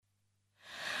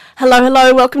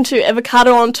Hello, welcome to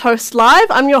Avocado on Toast Live.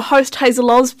 I'm your host,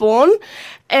 Hazel Osborne,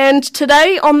 and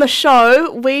today on the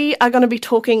show, we are going to be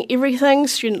talking everything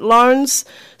student loans,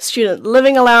 student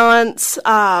living allowance.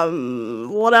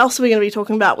 What else are we going to be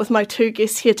talking about with my two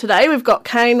guests here today? We've got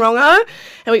Kayne, Rongo,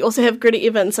 and we also have Greta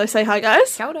Evans, so say hi,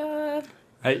 guys. Kia ora.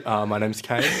 Hey, my name's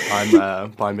Kayne. I'm a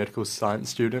biomedical science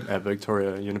student at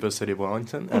Victoria University of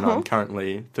Wellington, and I'm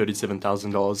currently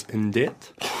 $37,000 in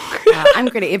debt. I'm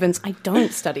Greta Evans. I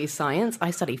don't study science. I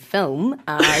study film,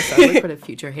 so I've got a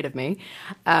future ahead of me.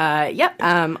 I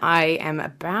am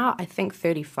about, I think,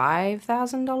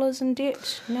 $35,000 in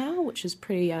debt now, which is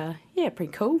pretty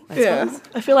cool, I suppose.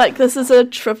 I feel like this is a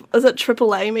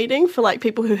AAA meeting for like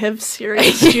people who have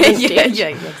serious student debt. Yeah,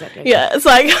 exactly. Yeah, it's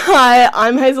like, hi,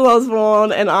 I'm Hazel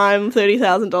Osborne and I'm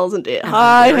 $30,000 in debt.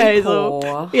 Hi, Hazel.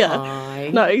 Poor. Yeah, Hi.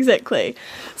 no, exactly.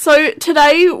 So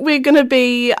today we're going to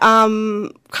be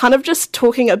kind of just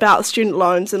talking about student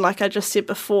loans, and like I just said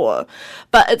before,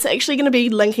 but it's actually going to be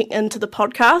linking into the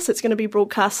podcast. It's going to be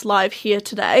broadcast live here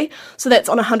today. So that's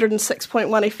on 106.1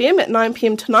 FM at 9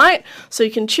 p.m. tonight. So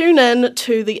you can tune in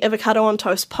to the Avocado on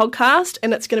Toast podcast,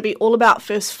 and it's going to be all about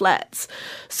first flats.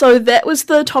 So that was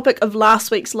the topic of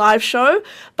last week's live show,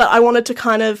 but I wanted to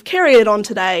kind of carry it on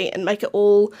today and make it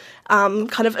all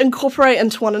kind of incorporate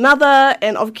into one another.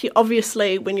 And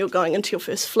obviously when you're going into your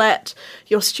first flat,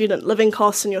 your student living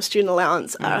costs and your student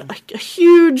allowance are a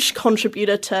huge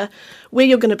contributor to where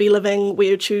you're going to be living, where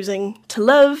you're choosing to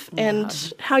live,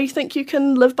 and how you think you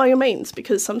can live by your means,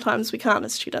 because sometimes we can't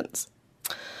as students.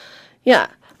 Yeah.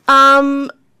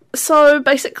 So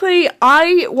basically,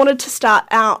 I wanted to start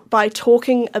out by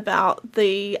talking about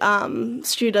the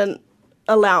student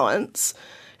allowance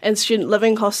and student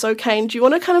living costs. So, Kayne, do you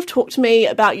want to kind of talk to me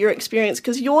about your experience?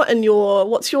 Because you're in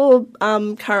what's your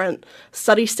current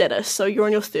study status? So you're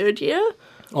in your third year?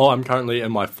 Oh, I'm currently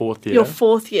in my fourth year. Your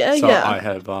fourth year, so yeah. I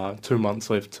have 2 months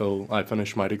left till I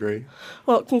finish my degree.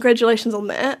 Well, congratulations on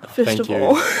that, first Thank of you.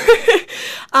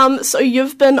 all. So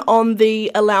you've been on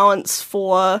the allowance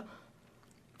for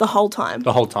the whole time?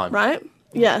 The whole time. Right?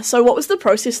 Yeah. So what was the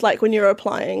process like when you were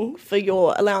applying for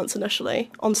your allowance initially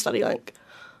on StudyLink?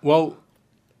 Well,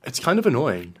 it's kind of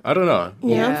annoying. I don't know.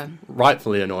 Yeah.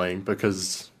 Rightfully annoying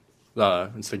because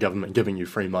it's the government giving you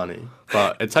free money.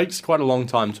 But it takes quite a long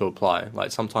time to apply.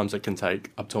 Like sometimes it can take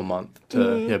up to a month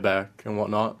to hear back and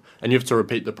whatnot. And you have to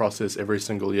repeat the process every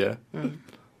single year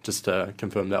just to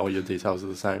confirm that all your details are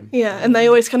the same. Yeah, and they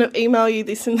always kind of email you,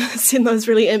 they send those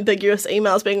really ambiguous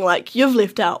emails being like, you've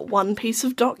left out one piece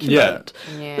of document.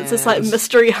 Yeah. It's this like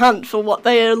mystery hunt for what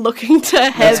they are looking to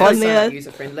have It's in so there. not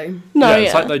user-friendly. No,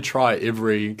 It's like they try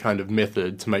every kind of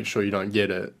method to make sure you don't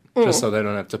get it, just so they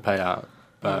don't have to pay out.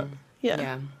 But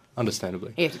Yeah.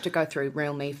 understandably. You have to go through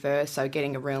Real Me first, so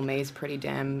getting a Real Me is pretty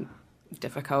damn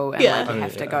difficult. And Yeah. like, you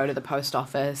have to go to the post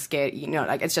office,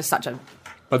 it's just such a...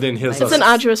 But then here's It's us, an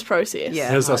arduous process. Yeah.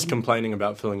 here's us complaining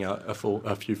about filling out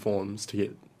a few forms to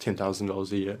get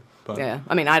 $10,000 a year. But Yeah,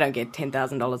 I mean, I don't get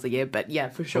 $10,000 a year, but yeah,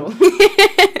 for sure.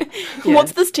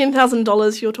 What's this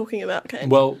 $10,000 you're talking about, Kayne?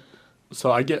 Well, so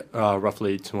I get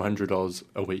roughly $200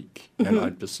 a week, and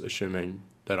I'm just assuming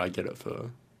that I get it for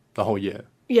the whole year.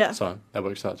 Yeah. So that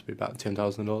works out to be about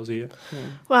 $10,000 a year.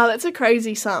 Wow, that's a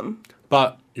crazy sum.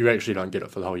 But you actually don't get it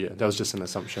for the whole year. That was just an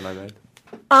assumption I made.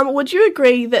 Would you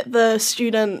agree that the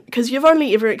student, because you've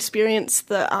only ever experienced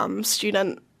the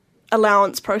student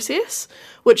allowance process,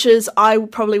 which is, I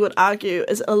probably would argue,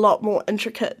 is a lot more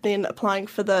intricate than applying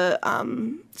for the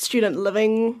student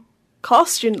living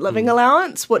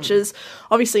allowance, which is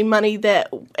obviously money that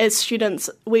as students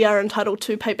we are entitled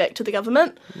to pay back to the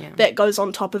government. That goes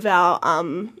on top of our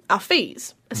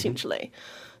fees, essentially.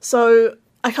 So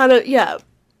I kind of,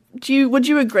 would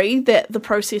you agree that the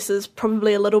process is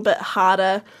probably a little bit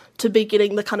harder to be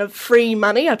getting the kind of free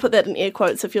money? I put that in air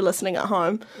quotes if you're listening at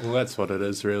home. Well, that's what it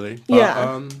is, really.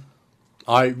 But,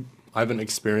 I haven't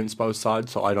experienced both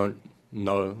sides, so I don't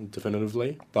know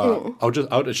definitively. But I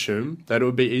would assume that it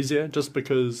would be easier, just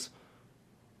because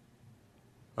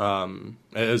it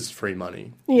is free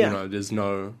money. Yeah. You know, there's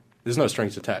no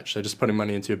strings attached. They're just putting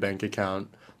money into your bank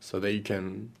account so that you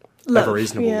can have a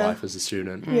reasonable life as a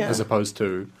student, as opposed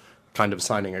to kind of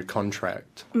signing a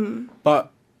contract.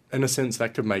 But in a sense,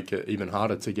 that could make it even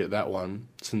harder to get that one,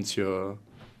 since you're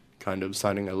kind of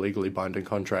signing a legally binding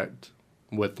contract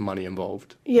with money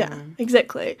involved. Yeah,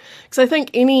 exactly. Because I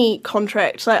think any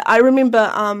contract, like I remember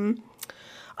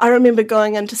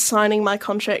going into signing my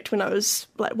contract when I was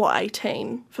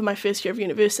 18 for my first year of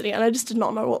university, and I just did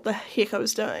not know what the heck I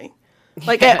was doing.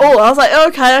 At all. I was like,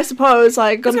 okay, I suppose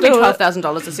I got to do it. It's going to be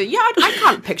 $12,000 a year. Yeah, I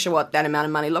can't picture what that amount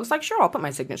of money looks like. Sure, I'll put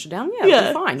my signature down. Yeah, it'll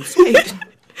be fine. Sweet.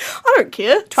 I don't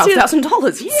care.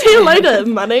 $12,000. See you later,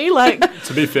 money. Like,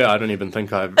 to be fair, I don't even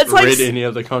think I've It's read like any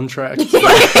of the contracts.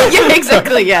 Yeah,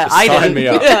 exactly. Yeah, I Sign didn't. me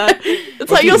up. yeah, it's What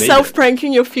like do you you're need?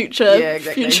 self-pranking your future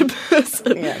exactly. future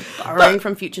person. Yeah, borrowing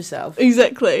from future self.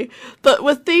 Exactly. But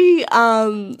with the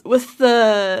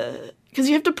because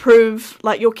you have to prove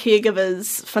like your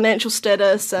caregiver's financial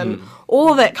status and all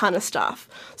of that kind of stuff.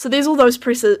 So there's all those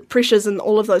pressures and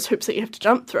all of those hoops that you have to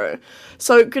jump through.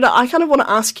 So Greta, I kind of want to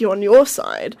ask you on your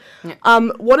side,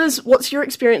 what's your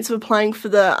experience of applying for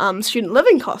the student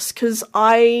living costs? Because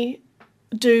I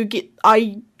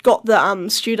got the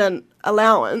student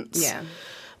allowance. Yeah.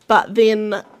 But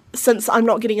then since I'm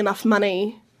not getting enough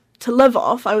money to live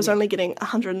off, I was only getting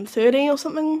 130 or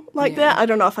something like that. I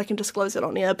don't know if I can disclose it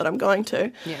on air, but I'm going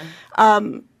to. Yeah.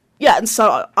 And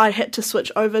so I had to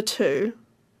switch over to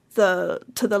the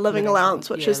living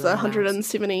allowance, which is the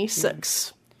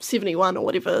 176.71 or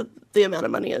whatever the amount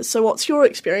of money is. So what's your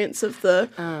experience of the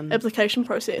application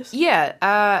process? Yeah,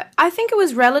 I think it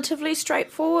was relatively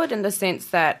straightforward in the sense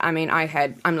that, I mean,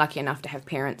 I'm lucky enough to have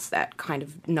parents that kind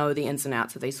of know the ins and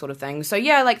outs of these sort of things. So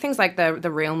yeah, like things like the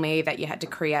real me that you had to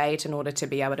create in order to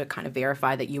be able to kind of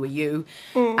verify that you were you.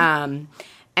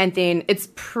 And then it's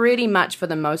pretty much, for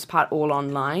the most part, all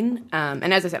online.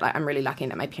 And as I said, like, I'm really lucky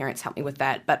that my parents helped me with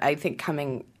that. But I think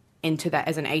coming into that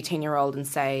as an 18-year-old and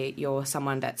say you're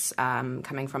someone that's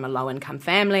coming from a low-income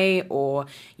family, or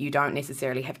you don't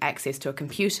necessarily have access to a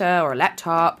computer or a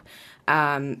laptop,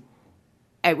 it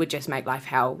would just make life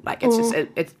hell. Like, it's just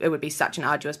it would be such an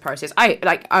arduous process.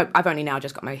 I've only now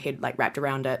just got my head like wrapped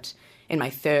around it in my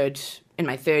third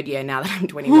year now that I'm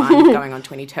 21, going on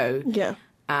 22. Yeah.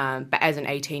 But as an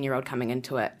 18-year-old coming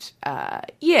into it,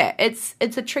 it's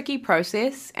a tricky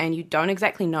process, and you don't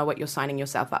exactly know what you're signing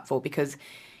yourself up for, because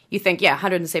you think,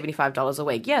 $175 a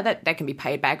week, that can be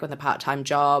paid back with a part-time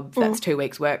job, that's 2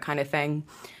 weeks' work kind of thing.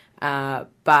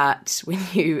 But when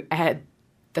you add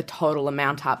the total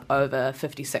amount up over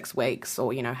 56 weeks,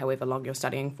 or, however long you're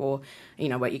studying for,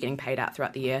 what you're getting paid out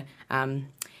throughout the year,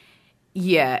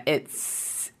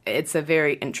 it's a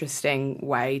very interesting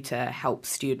way to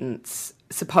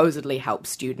supposedly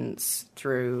help students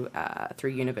through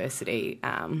university,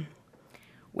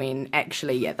 when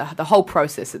actually, the whole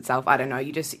process itself, I don't know,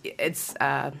 it's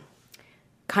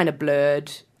kind of blurred,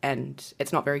 and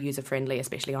it's not very user-friendly,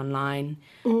 especially online.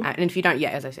 And if you don't,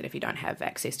 as I said, if you don't have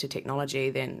access to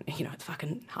technology, then, it's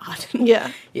fucking hard. Yeah,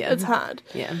 it's hard.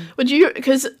 Yeah. Would you,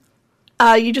 because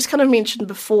you just kind of mentioned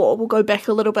before, we'll go back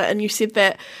a little bit, and you said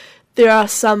that there are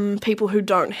some people who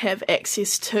don't have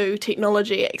access to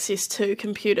technology, access to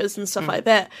computers and stuff like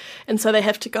that, and so they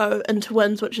have to go into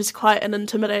WINS, which is quite an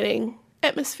intimidating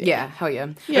atmosphere. Yeah, hell yeah.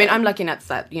 I mean, I'm lucky enough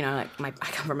that, I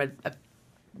come from a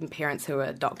parents who are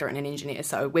a doctor and an engineer,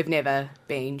 so we've never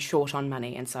been short on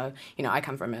money, and so, I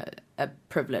come from a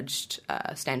privileged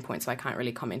standpoint, so I can't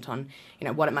really comment on,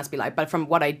 what it must be like. But from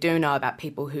what I do know about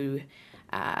people who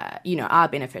are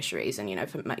beneficiaries, and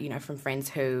from friends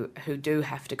who do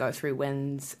have to go through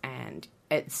WINS, and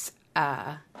it's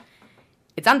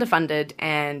underfunded,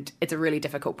 and it's a really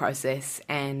difficult process,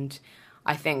 and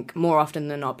I think more often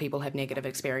than not people have negative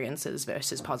experiences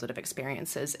versus positive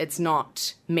experiences. It's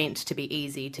not meant to be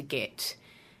easy to get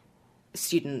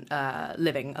student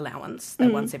living allowance, that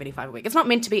 $175 a week. It's not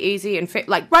meant to be easy, and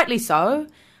rightly so.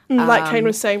 Like Kayne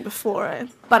was saying before, eh?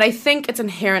 But I think it's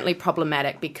inherently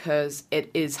problematic because it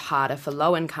is harder for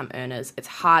low-income earners. It's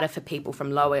harder for people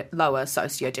from lower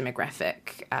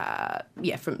socio-demographic,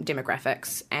 from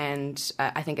demographics. And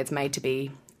I think it's made to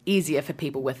be easier for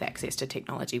people with access to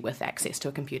technology, with access to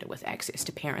a computer, with access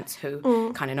to parents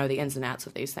who kind of know the ins and outs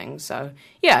of these things. So,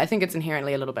 I think it's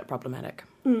inherently a little bit problematic.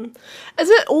 Is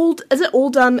it all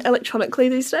done electronically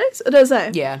these days? It is,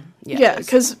 eh? Yeah,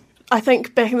 because I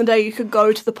think back in the day you could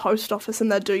go to the post office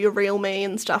and they'd do your real me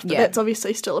and stuff, but that's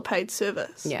obviously still a paid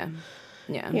service. Yeah.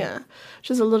 Which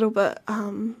is a little bit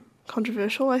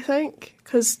controversial, I think,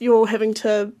 because you're having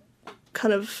to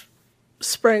kind of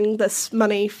spring this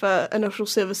money for initial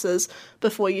services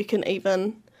before you can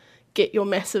even get your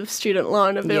massive student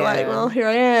loan and be like, well, here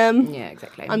I am. Yeah,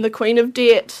 exactly. I'm the queen of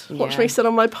debt. Watch me sit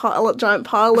on my giant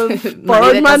pile of money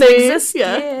borrowed money.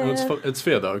 And it's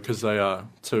fair, though, because they are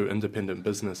two independent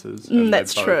businesses. And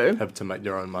that's they both true. have to make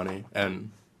their own money.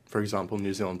 And, for example,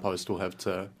 New Zealand Post will have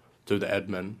to do the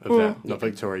admin of that, not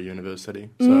Victoria University.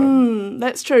 So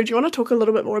that's true. Do you want to talk a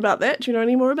little bit more about that? Do you know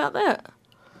any more about that?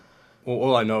 Well,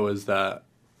 all I know is that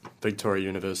Victoria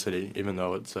University, even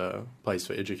though it's a place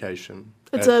for education,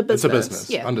 it's a business,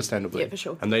 yeah. understandably. Yeah, for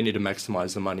sure. And they need to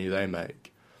maximise the money they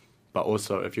make. But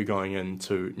also, if you're going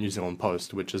into New Zealand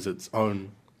Post, which is its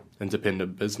own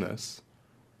independent business,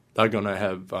 they're going to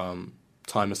have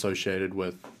time associated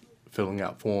with filling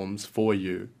out forms for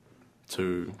you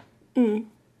to, you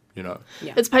know.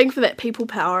 Yeah. It's paying for that people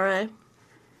power, eh?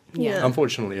 Yeah.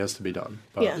 Unfortunately, it has to be done.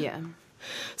 But Yeah.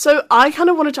 So I kind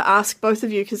of wanted to ask both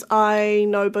of you, because I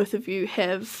know both of you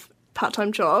have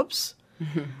part-time jobs.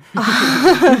 So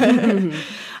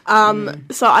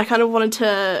I kind of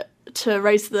wanted to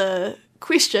raise the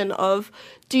question of,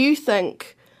 do you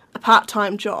think a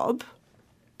part-time job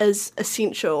is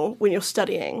essential when you're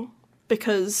studying?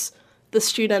 Because the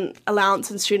student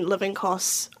allowance and student living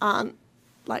costs aren't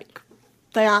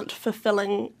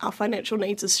fulfilling our financial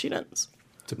needs as students.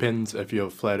 Depends if you're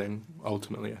flatting,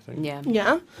 ultimately, I think. Yeah.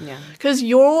 Yeah? Yeah. Because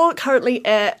you're currently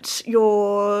at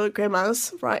your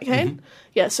grandma's, right, Kayne? Mm-hmm.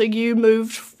 Yeah, so you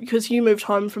moved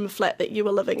home from a flat that you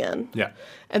were living in. Yeah.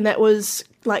 And that was,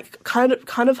 like, kind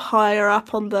of higher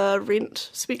up on the rent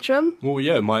spectrum. Well,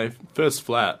 yeah, my first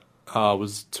flat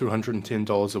was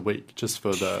 $210 a week just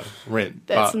for the rent.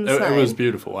 That's but insane. it was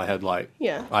beautiful. I had, I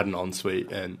had an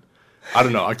ensuite, and I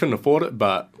don't know, I couldn't afford it,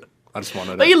 but I just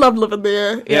wanted But it. you loved living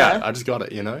there. Yeah, I just got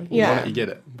it, you know? You Yeah. want it, you get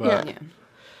it. But Yeah.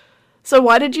 So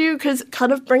why did you, because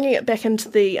kind of bringing it back into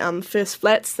the first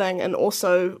flats thing, and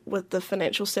also with the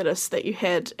financial status that you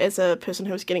had as a person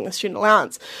who was getting a student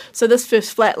allowance, so this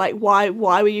first flat, like, why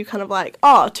were you kind of like,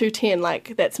 oh, 210,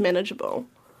 like, that's manageable?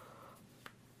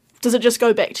 Does it just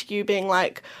go back to you being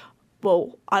like,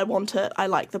 well, I want it, I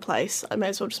like the place, I may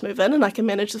as well just move in and I can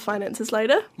manage the finances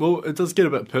later? Well, it does get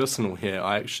a bit personal here.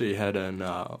 I actually had an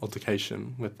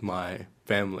altercation with my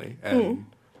family, and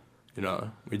you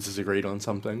know, we disagreed on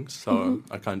some things, so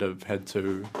I kind of had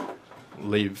to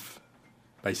leave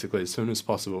basically as soon as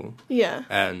possible. Yeah.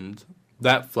 And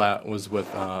that flat was with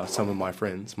some of my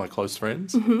friends, my close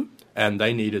friends, and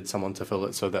they needed someone to fill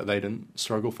it so that they didn't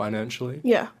struggle financially.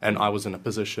 Yeah. And I was in a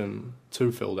position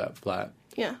to fill that flat.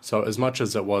 Yeah. So as much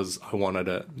as it was, I wanted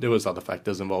it, there was other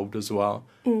factors involved as well.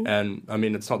 And I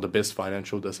mean, it's not the best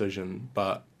financial decision,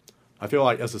 but I feel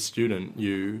like as a student,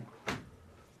 you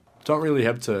don't really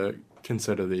have to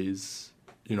consider these,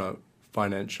 you know,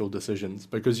 financial decisions,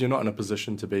 because you're not in a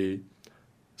position to be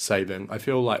saving. I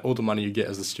feel like all the money you get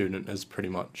as a student is pretty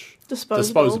much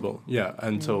disposable. Yeah,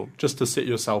 until just to set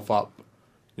yourself up,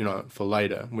 you know, for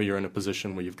later, where you're in a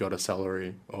position where you've got a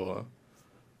salary or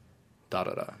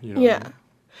da-da-da, you know. Yeah.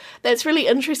 That's really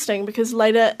interesting, because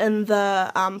later in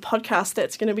the podcast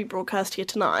that's going to be broadcast here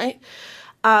tonight,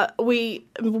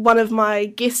 one of my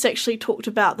guests actually talked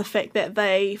about the fact that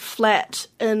they flat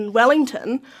in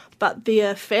Wellington, but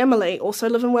their family also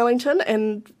live in Wellington,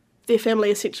 and their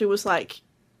family essentially was like,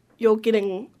 you're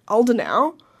getting older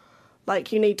now,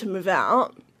 like, you need to move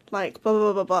out, like, blah,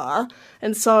 blah, blah, blah.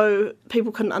 And so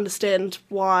people couldn't understand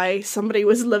why somebody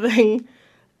was living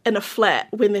in a flat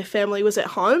when their family was at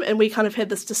home, and we kind of had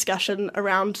this discussion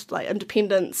around, like,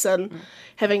 independence and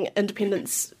having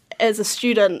independence as a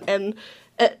student, and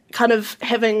it kind of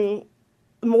having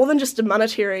more than just a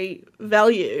monetary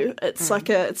value. It's like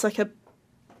a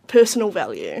personal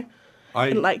value,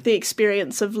 and like the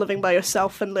experience of living by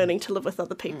yourself and learning to live with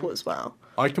other people as well.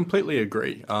 I completely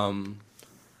agree.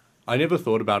 I never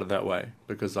thought about it that way,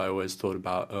 because I always thought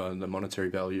about the monetary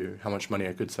value, how much money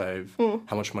I could save,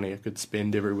 how much money I could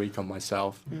spend every week on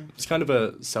myself. It's kind of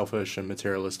a selfish and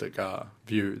materialistic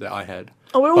view that I had.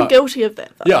 Oh, we're all guilty of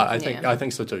that, though. Yeah, I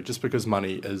think so too, just because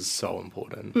money is so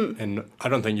important. And I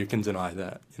don't think you can deny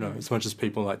that. You know, as much as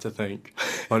people like to think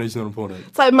money's not important.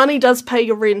 It's like money does pay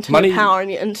your rent and your power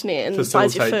and your internet and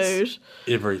buys your food.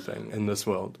 Everything in this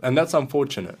world. And that's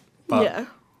unfortunate. But yeah.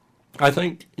 I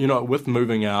think, you know, with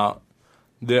moving out,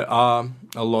 there are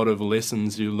a lot of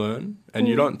lessons you learn, and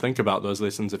you don't think about those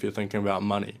lessons if you're thinking about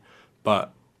money.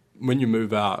 But when you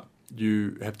move out,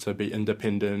 you have to be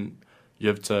independent, you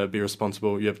have to be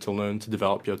responsible, you have to learn to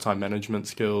develop your time management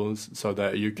skills so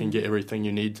that you can get everything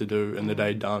you need to do in the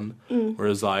day done.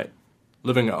 Whereas, like,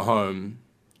 living at home,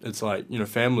 it's like, you know,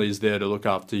 family's there to look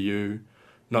after you.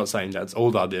 Not saying that's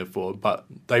all they're there for, but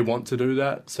they want to do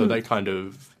that, so they kind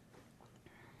of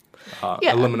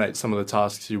eliminate some of the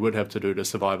tasks you would have to do to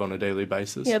survive on a daily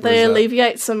basis. Yeah, they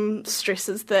alleviate some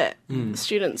stresses that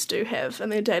students do have in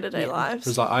their day-to-day lives.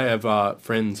 Because I have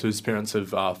friends whose parents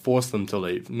have forced them to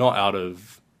leave, not out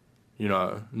of, you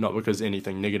know, not because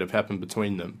anything negative happened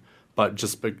between them, but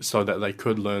just so that they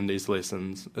could learn these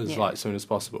lessons as soon as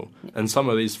possible. And some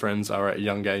of these friends are at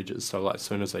young ages, so like as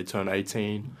soon as they turn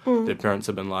 18, their parents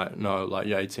have been like, no, like,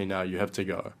 you're 18 now, you have to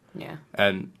go. Yeah.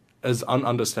 And as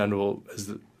ununderstandable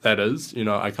as that is, you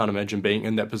know, I can't imagine being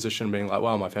in that position, being like,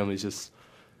 wow, my family's just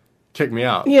kicked me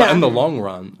out. Yeah. But in the long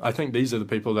run, I think these are the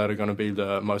people that are going to be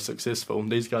the most successful.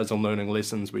 These guys are learning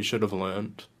lessons we should have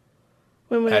learned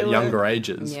at younger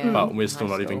ages, Yeah. but we're still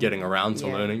High not even school. getting around to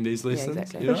Yeah. learning these lessons.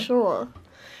 exactly. you know? For sure.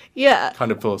 Yeah.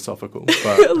 Kind of philosophical, A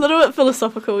but little bit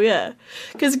philosophical, yeah.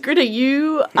 Because Greta,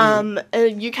 you're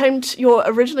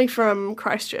originally from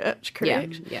Christchurch,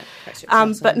 correct? Yeah. Christchurch,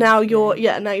 But Nelson. now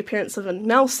now your parents live in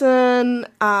Nelson.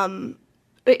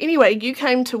 But anyway, you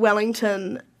came to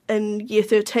Wellington in year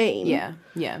 13. Yeah.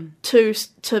 To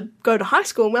go to high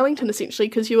school in Wellington, essentially,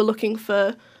 because you were looking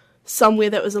for somewhere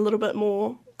that was a little bit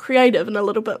more creative and a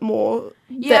little bit more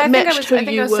Yeah, that I matched think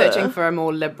I who was you searching were. for a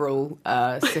more liberal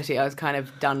city. I was kind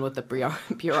of done with the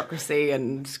bureaucracy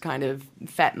and kind of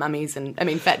fat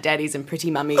daddies and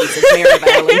pretty mummies of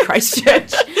Maryvale and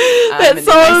Christchurch. That's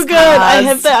so good. I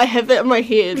have that in my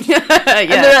head. And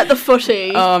they're at the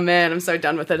footy. Oh man, I'm so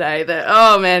done with it.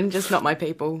 Oh man, just not my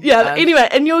people. Yeah, anyway,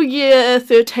 in your year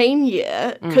 13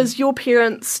 year, because your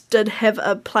parents did have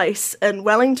a place in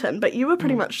Wellington, but you were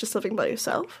pretty much just living by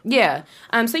yourself. Yeah.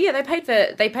 So yeah, they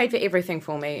paid for everything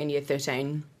for me in year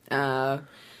 13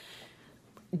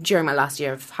 during my last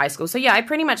year of high school. So yeah, I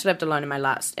pretty much lived alone in my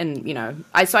last, and you know,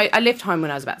 I left home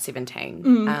when I was about 17,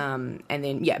 and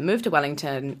then moved to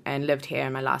Wellington and lived here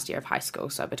in my last year of high school.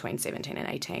 So between 17 and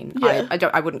 18, Yeah.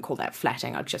 I wouldn't call that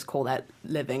flatting. I'd just call that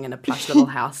living in a plush little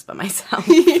house by myself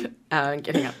and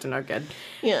getting up to no good.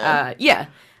 Yeah.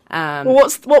 Well,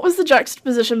 what was the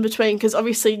juxtaposition between, because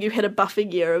obviously you had a buffer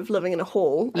year of living in a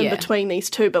hall in between these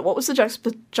two, but what was the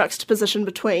juxtaposition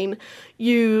between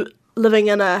you living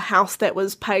in a house that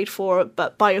was paid for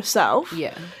but by yourself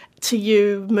to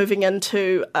you moving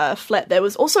into a flat that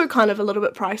was also kind of a little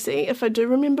bit pricey, if I do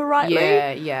remember rightly?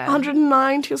 Yeah.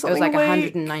 190 or something. It was like a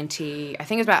week. 190, I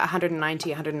think it was about 190,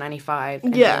 195,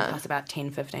 and Yeah. then plus about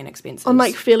 10, 15 expenses. On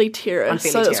like Fairley Terrace,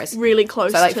 Fairley so Terrace. it's really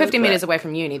close So like to 50 the- metres away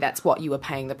from uni, that's what you were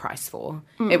paying the price for.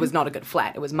 It was not a good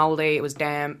flat. It was mouldy, it was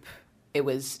damp, it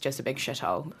was just a big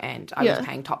shithole, and I was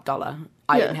paying top dollar.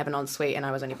 I didn't have an ensuite, and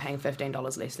I was only paying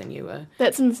 $15 less than you were.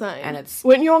 That's insane. And it's-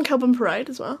 Weren't you on Kelburn Parade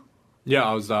as well? yeah,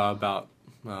 I was about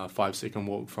 5-second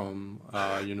walk from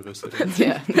university.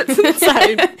 Yeah. That's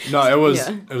insane. No, it was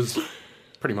Yeah. it was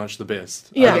pretty much the best.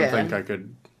 Yeah. I don't Yeah. think I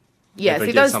could. Yeah, ever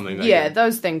see get those. something that Yeah, good.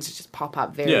 those things just pop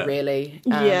up very Yeah. rarely.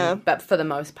 Yeah. But for the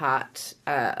most part,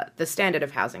 the standard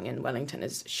of housing in Wellington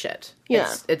is shit.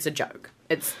 Yeah. It's a joke.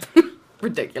 It's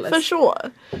ridiculous. For sure.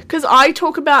 Because I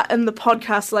talk about in the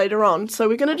podcast later on, so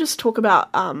we're going to just talk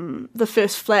about the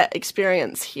first flat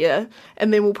experience here,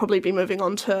 and then we'll probably be moving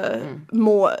on to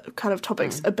more kind of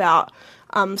topics about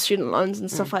student loans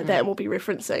and stuff like that, and we'll be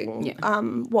referencing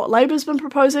what Labour's been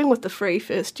proposing with the free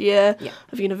first year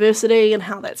of university and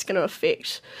how that's going to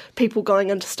affect people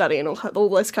going into study and all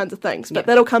those kinds of things. But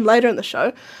that'll come later in the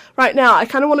show. Right now, I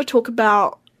kind of want to talk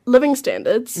about living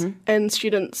standards and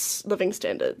students' living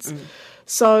standards.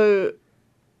 So,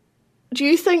 do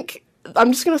you think,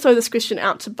 I'm just going to throw this question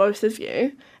out to both of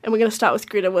you, and we're going to start with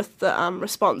Greta with the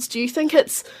response. Do you think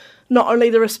it's not only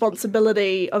the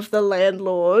responsibility of the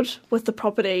landlord with the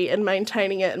property and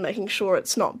maintaining it and making sure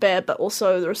it's not bad, but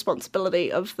also the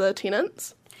responsibility of the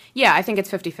tenants? Yeah, I think it's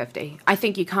 50-50. I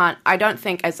think you can't, I don't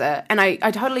think and I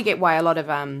totally get why a lot of,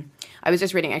 I was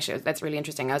just reading, actually, that's really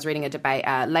interesting. I was reading a debate.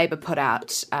 Labour put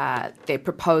out, they're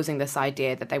proposing this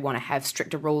idea that they want to have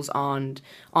stricter rules on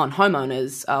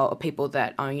homeowners or people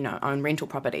that own rental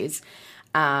properties.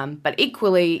 But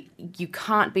equally, you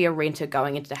can't be a renter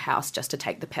going into the house just to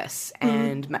take the piss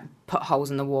and put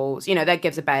holes in the walls. You know, that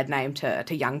gives a bad name to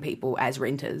young people as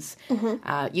renters.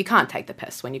 You can't take the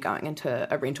piss when you're going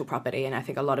into a rental property, and I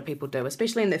think a lot of people do,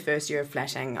 especially in their first year of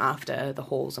flatting after the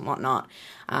halls and whatnot.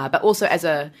 But also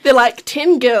they're like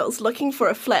 10 girls looking for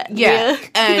a flat. Yeah,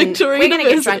 and Victoria we're going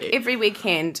to get drunk University. every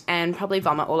weekend and probably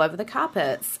vomit all over the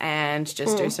carpets and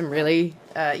just do some really,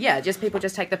 just people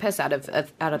just take the piss out of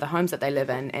the homes that they live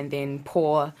in, and then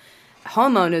poor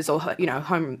homeowners or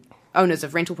home owners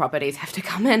of rental properties have to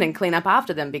come in and clean up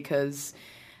after them because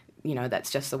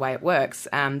that's just the way it works.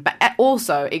 But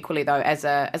also equally though, as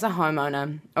a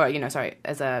homeowner, or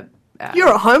as a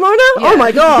You're a homeowner? yeah. Oh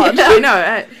my god. Yeah, I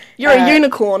know. You're a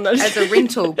unicorn. As a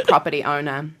rental property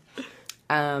owner,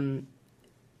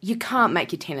 you can't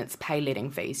make your tenants pay letting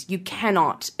fees. You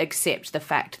cannot accept the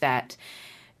fact that,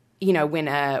 when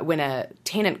a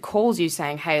tenant calls you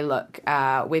saying, hey, look,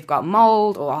 we've got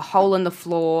mould or a hole in the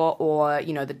floor or,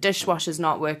 the dishwasher's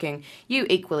not working, you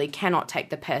equally cannot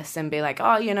take the piss and be like,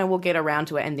 oh, we'll get around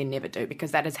to it, and then never do, because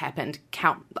that has happened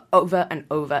over and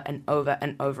over and over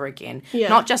and over again. Yeah.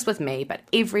 Not just with me, but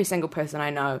every single person I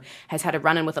know has had a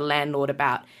run-in with a landlord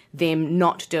about them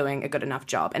not doing a good enough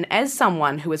job. And as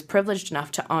someone who is privileged enough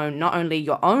to own not only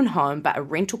your own home, but a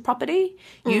rental property,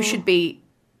 you should be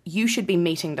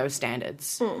meeting those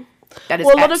standards. That is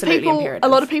Well, imperative. a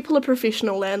lot of people are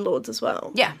professional landlords as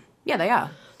well. Yeah, they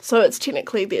are. So it's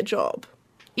technically their job.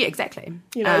 Yeah, exactly.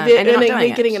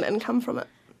 They're getting an income from it.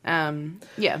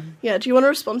 Yeah. Yeah, do you want to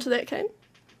respond to that, Kayne?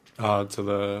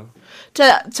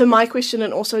 To my question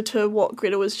and also to what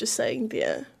Greta was just saying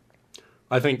there.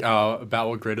 I think about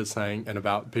what Greta's saying and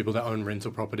about people that own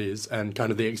rental properties and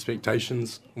kind of the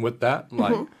expectations with that.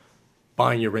 Like,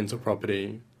 buying your rental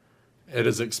property, it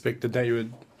is expected that you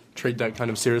would treat that kind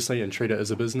of seriously and treat it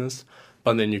as a business.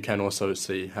 But then you can also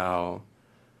see how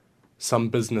some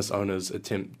business owners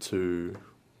attempt to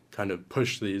kind of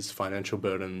push these financial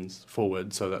burdens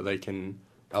forward so that they can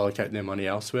allocate their money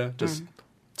elsewhere. Just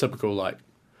typical, like,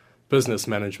 business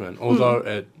management,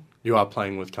 although you are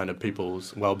playing with kind of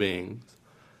people's well-being.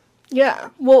 Yeah,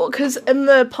 well, because in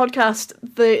the podcast,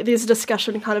 there's a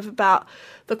discussion kind of about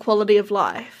the quality of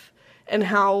life and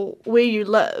how where you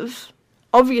live,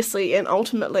 obviously and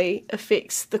ultimately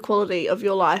affects the quality of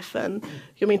your life and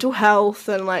your mental health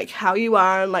and, like, how you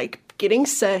are and, like, getting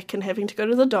sick and having to go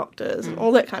to the doctors and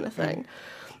all that kind of thing.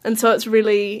 And so it's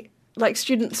really, like,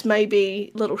 students may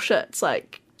be little shits,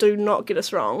 like, do not get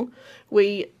us wrong.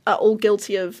 We are all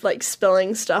guilty of, like,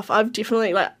 spilling stuff. I've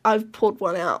definitely, like, I've poured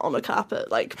one out on a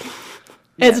carpet, like,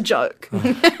 as a joke,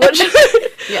 which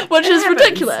is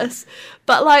ridiculous.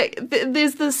 But, like,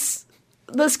 there's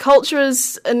this culture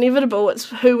is inevitable. It's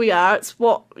who we are. It's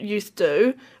what youth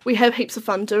do. We have heaps of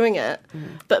fun doing it.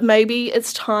 But maybe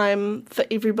it's time for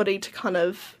everybody to kind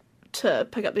of to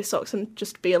pick up their socks and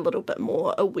just be a little bit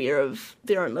more aware of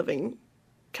their own living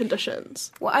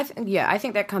conditions. Well, I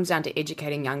think that comes down to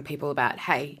educating young people about,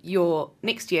 hey,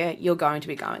 next year you're going to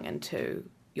be going into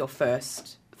your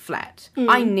first flat.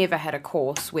 I never had a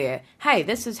course where, hey,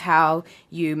 this is how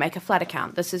you make a flat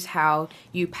account. This is how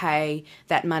you pay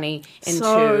that money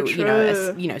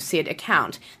into said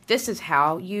account. This is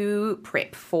how you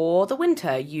prep for the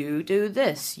winter. You do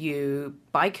this. You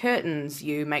buy curtains.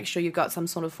 You make sure you've got some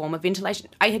sort of form of ventilation.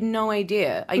 I had no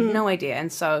idea.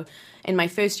 And so in my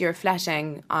first year of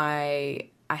flatting, I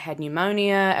had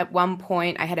pneumonia at one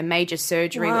point. I had a major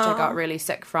surgery, which I got really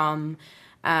sick from.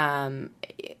 I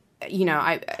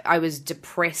was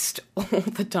depressed all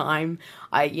the time.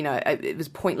 It was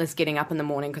pointless getting up in the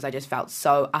morning because I just felt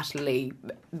so utterly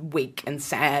weak and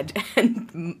sad.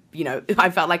 And, I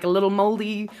felt like a little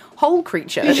mouldy hole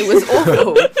creature. It was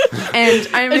awful. And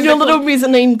I remember... In your little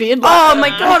mezzanine bed. Oh, my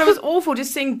God, it was awful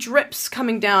just seeing drips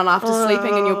coming down after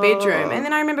sleeping in your bedroom. And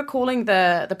then I remember calling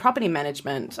the property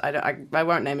management. I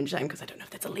won't name and shame because I don't know if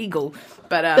that's illegal.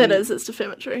 But it's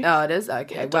defamatory. Oh, it is?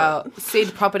 Okay. Yeah,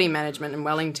 said property management in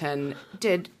Wellington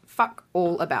did fuck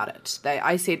all about it.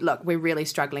 I said, look, we're really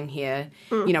struggling here.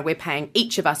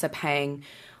 Each of us are paying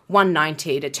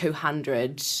 $190 to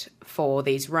 $200 for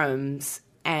these rooms,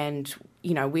 and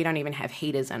we don't even have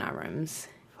heaters in our rooms.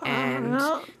 And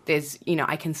there's,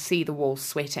 I can see the walls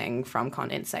sweating from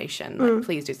condensation. Like,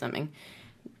 please do something.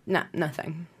 No,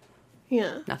 nothing.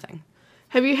 Yeah. Nothing.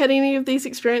 Have you had any of these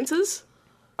experiences?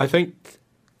 I think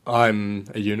I'm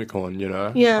a unicorn,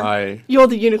 Yeah. You're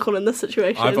the unicorn in this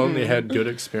situation. I've only had good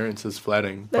experiences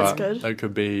flatting. That's but good. It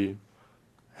could be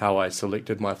how I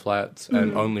selected my flats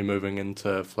and only moving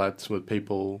into flats with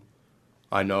people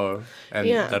I know and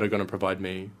that are going to provide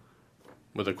me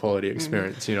with a quality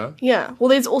experience, Yeah. Well,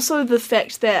 there's also the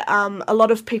fact that a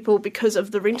lot of people, because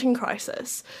of the renting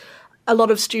crisis, a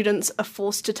lot of students are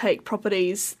forced to take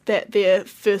properties that they're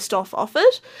first off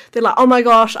offered. They're like, oh my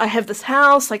gosh, I have this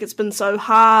house, like, it's been so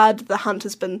hard, the hunt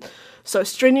has been so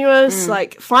strenuous,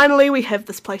 like, finally we have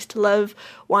this place to live,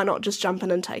 why not just jump in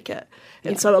and take it?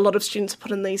 And so a lot of students are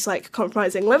put in these, like,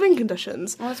 compromising living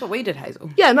conditions. Well, that's what we did,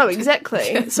 Hazel. Yeah, no,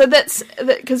 exactly. So that's,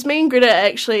 because me and Greta are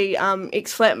actually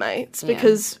ex-flatmates,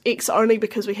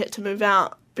 because we had to move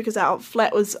out, because our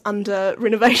flat was under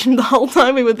renovation the whole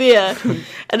time we were there,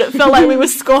 and it felt like we were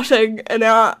squatting in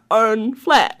our own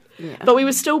flat. Yeah. But we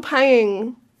were still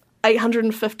paying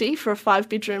 $850 for a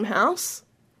 5-bedroom house.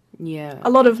 Yeah. A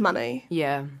lot of money.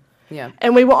 Yeah. Yeah.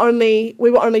 And we were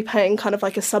only paying kind of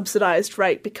like a subsidised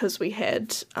rate because we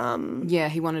had...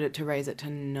 he wanted it to raise it to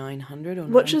 $900 or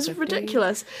which is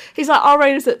ridiculous. He's like, I'll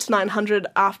raise it to $900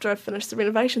 after I finish the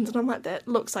renovations. And I'm like, that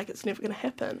looks like it's never going to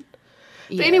happen.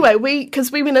 Yeah. But anyway, because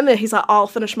we went in there, he's like, I'll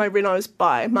finish my renos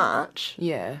by March.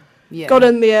 Yeah. Yeah. Got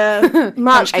in there,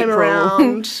 March came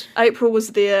around, April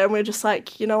was there, and we're just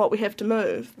like, you know what, we have to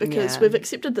move because we've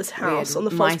accepted this house on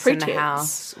the false pretense. In the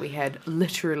house. We had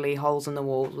literally holes in the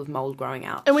walls with mould growing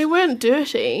out. And we weren't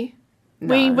dirty.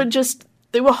 No. We were just,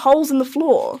 there were holes in the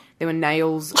floor. There were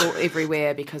nails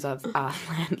everywhere because of our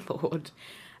landlord.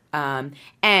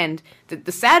 And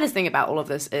the saddest thing about all of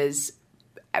this is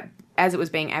as it was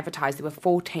being advertised, there were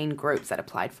 14 groups that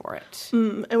applied for it.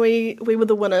 And we were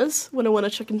the winners. Winner,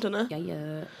 chicken dinner.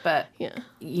 Yeah. But, Yeah.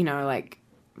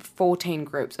 14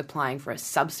 groups applying for a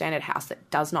substandard house that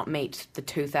does not meet the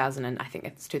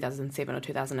 2007 or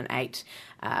 2008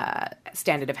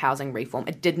 standard of housing reform.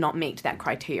 It did not meet that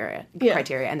criteria,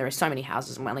 and there are so many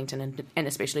houses in Wellington and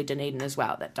especially Dunedin as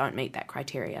well that don't meet that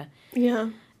criteria. Yeah.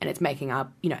 And it's making our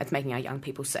young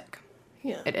people sick.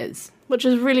 Yeah. It is. Which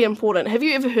is really important. Have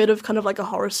you ever heard of kind of like a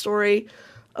horror story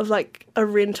of like a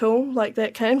rental like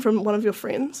that came from one of your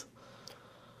friends?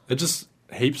 It just,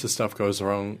 heaps of stuff goes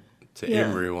wrong to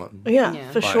everyone.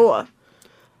 Yeah, for sure.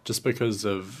 Just because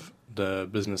of the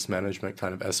business management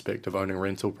kind of aspect of owning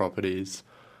rental properties,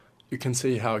 you can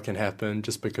see how it can happen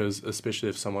just because, especially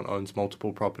if someone owns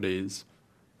multiple properties,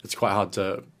 it's quite hard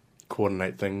to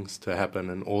coordinate things to happen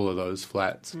in all of those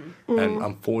flats. And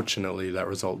unfortunately, that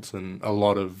results in a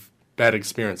lot of bad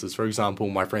experiences. For example,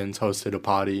 my friends hosted a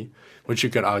party, which you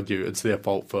could argue it's their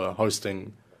fault for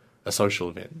hosting a social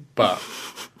event. But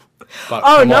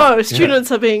oh no,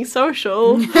 students are being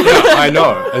social. Yeah, I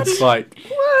know. It's like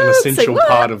an essential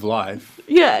part of life.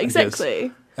 Yeah,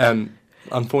 exactly. And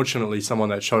unfortunately, someone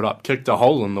that showed up kicked a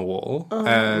hole in the wall.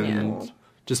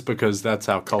 Just because that's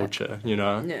our culture,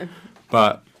 Yeah.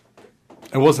 But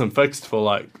it wasn't fixed for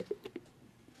like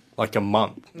a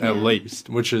month at least,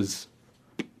 which is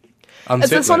unsettling. Is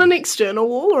this on an external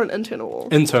wall or an internal wall?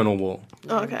 Internal wall.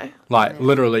 Oh, okay. Like,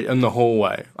 literally in the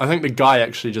hallway. I think the guy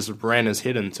actually just ran his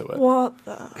head into it. What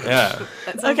the? Yeah.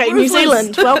 Okay, New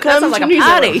Zealand, welcome like to a New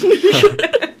party. Zealand.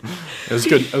 It was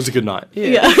good. It was a good night.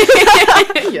 Yeah.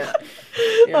 Yeah.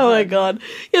 Oh my god.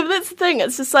 Yeah, but that's the thing.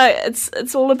 It's just like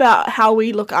it's all about how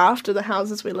we look after the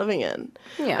houses we're living in.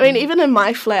 Yeah. I mean, even in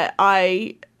my flat,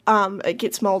 it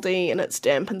gets mouldy and it's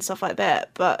damp and stuff like that.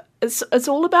 But it's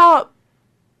all about,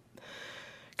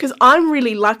 because I'm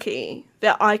really lucky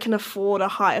that I can afford a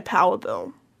higher power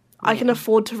bill. I can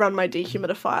afford to run my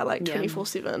dehumidifier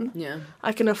 24/7. Yeah.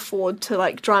 I can afford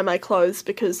to dry my clothes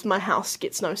because my house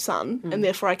gets no sun and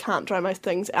therefore I can't dry my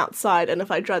things outside, and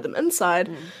if I dry them inside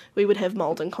we would have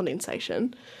mould and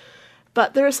condensation.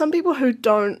 But there are some people who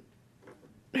can't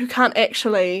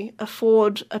actually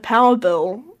afford a power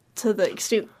bill to the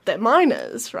extent that mine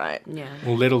is, right? Yeah.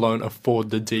 Well, let alone afford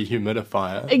the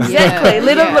dehumidifier. Exactly.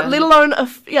 Let alone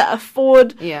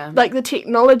afford the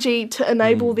technology to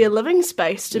enable their living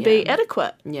space to be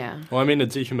adequate. Yeah. Well, I mean, a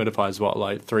dehumidifier is what,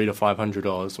 like $300 to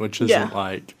 $500, which isn't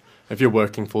like, if you're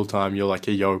working full time, you're like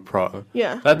a yo pro.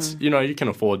 Yeah. That's you can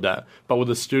afford that. But with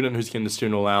a student who's getting the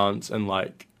student allowance and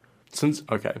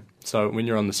so when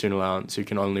you're on the student allowance, you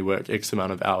can only work X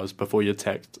amount of hours before you're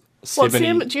taxed.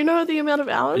 Do you know the amount of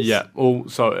hours? Yeah. Well,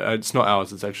 so it's not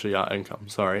hours, it's actually our income,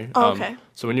 sorry. Oh, okay.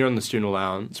 So when you're on the student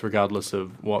allowance, regardless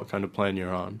of what kind of plan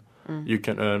you're on, you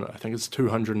can earn, I think it's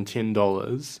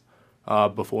 $210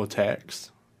 before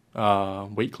tax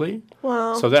weekly.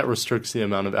 Wow. So that restricts the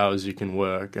amount of hours you can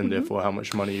work and therefore how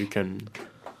much money you can...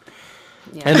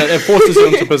 Yeah. And it forces you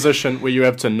into a position where you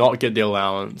have to not get the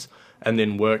allowance and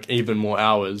then work even more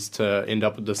hours to end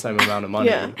up with the same amount of money.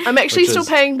 Yeah. I'm actually still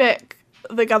paying back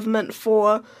the government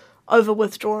for over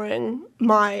withdrawing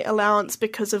my allowance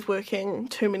because of working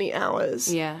too many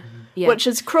hours. Yeah. Which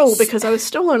is cruel because I was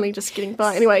still only just getting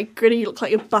by. Anyway, Greta, you look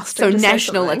like you're busting. So to say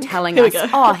National are something. telling Here us, we go.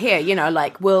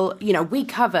 we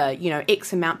cover,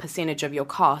 X amount percentage of your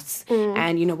costs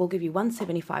and, we'll give you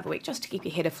 $175 a week just to keep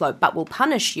your head afloat, but we'll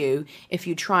punish you if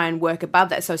you try and work above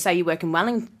that. So say you live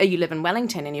in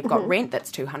Wellington and you've got rent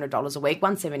that's $200 a week,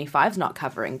 $175 is not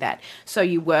covering that. So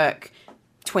you work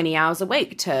 20 hours a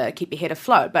week to keep your head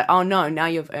afloat, but oh no, now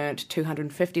you've earned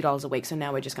 $250 a week, so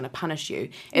now we're just going to punish you.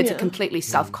 It's a completely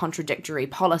self-contradictory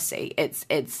policy.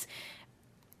 It's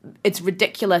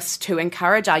ridiculous to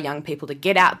encourage our young people to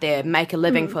get out there, make a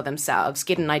living for themselves,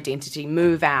 get an identity,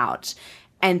 move out,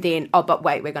 and then but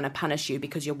wait, we're going to punish you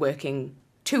because you're working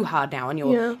too hard now and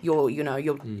you're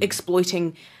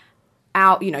exploiting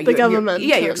the government.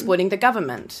 You're exploiting the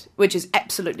government, which is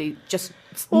absolutely just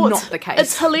not the case.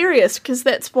 It's hilarious because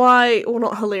that's why, well,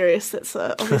 not hilarious. That's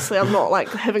obviously I'm not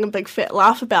having a big fat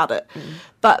laugh about it,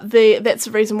 but that's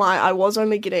the reason why I was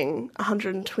only getting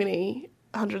 120,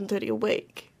 130 a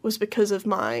week was because of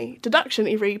my deduction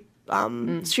every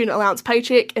student allowance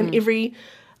paycheck and every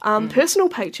personal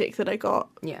paycheck that I got.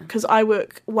 Yeah, because I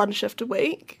work one shift a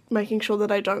week, making sure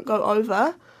that I don't go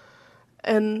over,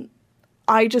 and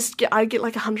I get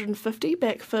 150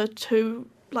 back for two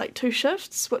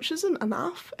shifts, which isn't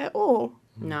enough at all.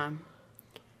 No.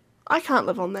 I can't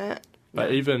live on that.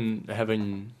 But even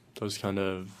having those kind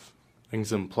of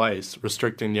things in place,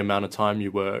 restricting the amount of time you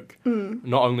work,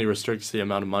 not only restricts the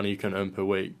amount of money you can earn per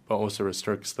week, but also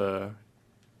restricts the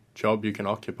job you can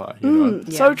occupy. You know?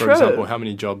 Yeah. So For true. example, how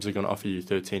many jobs are going to offer you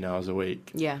 13 hours a week?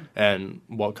 Yeah. And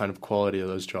what kind of quality are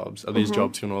those jobs? Are these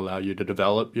jobs going to allow you to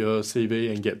develop your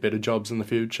CV and get better jobs in the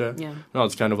future? Yeah. No,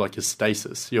 it's kind of like a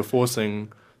stasis. You're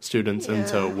forcing students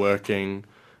into working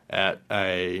at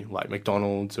a like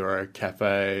McDonald's or a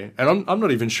cafe, and I'm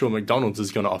not even sure McDonald's is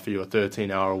going to offer you a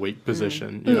 13-hour-a-week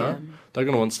position. You know, they're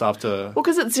going to want staff to. Well,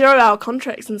 because it's 0-hour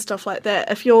contracts and stuff like that.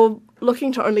 If you're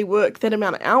looking to only work that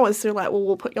amount of hours, they're like, well,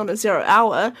 we'll put you on a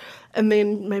 0-hour, and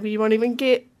then maybe you won't even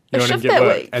get a shift that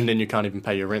week, and then you can't even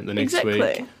pay your rent the next Exactly.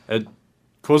 week. It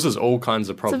causes all kinds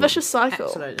of It's a problems. vicious cycle.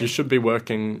 Absolutely. You should be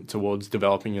working towards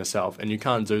developing yourself, and you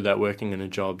can't do that working in a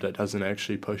job that doesn't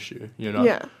actually push you. You know.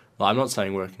 Yeah. Like, I'm not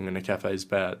saying working in a cafe is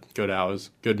bad. Good hours,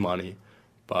 good money,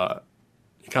 but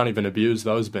you can't even abuse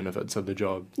those benefits of the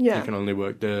job. Yeah. You can only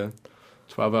work there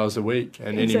 12 hours a week, and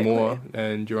any Exactly. more,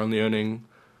 and you're only earning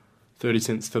 30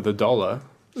 cents to the dollar.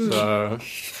 So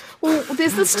Well,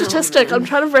 there's the statistic. I'm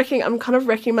kind of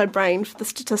racking my brain for the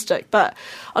statistic, but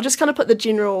I'll just kind of put the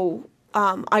general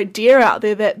idea out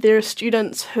there that there are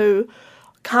students who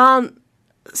can't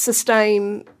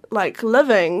sustain like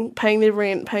living, paying their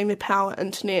rent, paying their power,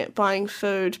 internet, buying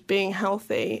food, being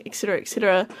healthy, etc.,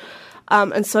 etc.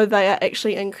 And so they are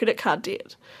actually in credit card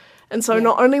debt. And so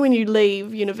not only when you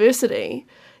leave university,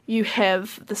 you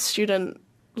have the student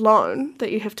loan that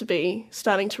you have to be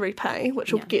starting to repay,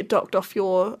 which will get docked off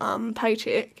your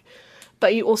paycheck,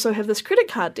 but you also have this credit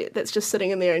card debt that's just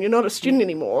sitting in there, and you're not a student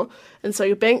anymore, and so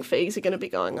your bank fees are going to be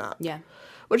going up. Yeah.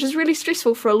 Which is really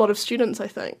stressful for a lot of students, I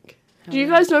think. Do you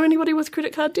guys know anybody with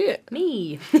credit card debt?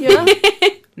 Me. Yeah?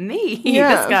 Me.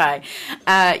 Yeah. This guy.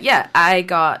 I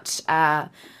got, I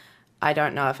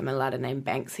don't know if I'm allowed to name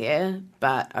banks here,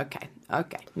 but okay.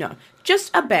 No.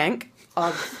 Just a bank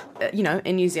of,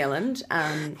 in New Zealand.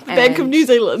 Bank of New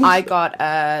Zealand. I got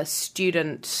a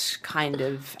student kind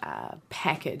of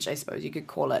package, I suppose you could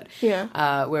call it.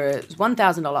 Yeah. Where it's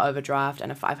 $1,000 overdraft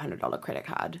and a $500 credit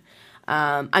card.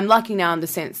 I'm lucky now in the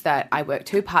sense that I work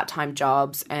 2 part-time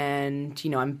jobs and,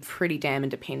 I'm pretty damn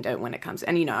independent when it comes...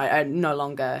 And, I no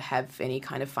longer have any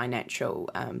kind of financial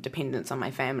dependence on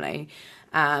my family.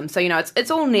 So,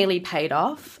 it's all nearly paid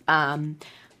off.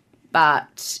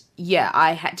 But, yeah,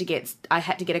 I had to get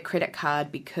a credit card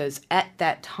because at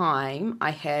that time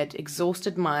I had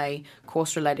exhausted my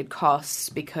course-related costs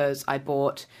because I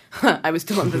bought... I was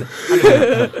still under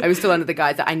the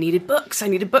guise that I needed books. I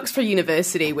needed books for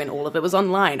university when all of it was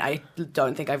online. I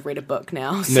don't think I've read a book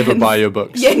now. never buy your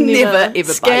books. Yeah, never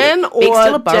ever Scan buy it. or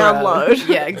Still a borrow. download.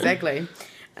 Yeah, exactly.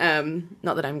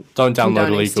 Not that I'm Don't download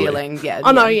condoning illegally. stealing. Yeah,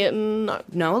 Oh, no, no.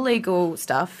 no illegal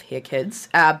stuff here, kids.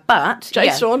 But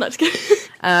JSTOR, no, just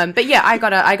kidding. but yeah, I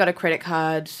got a credit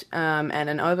card and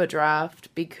an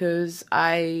overdraft because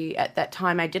at that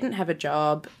time I didn't have a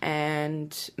job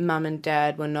and mum and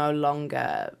dad were no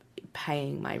longer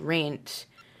paying my rent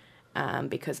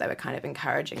because they were kind of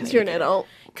encouraging me. Because you're an adult.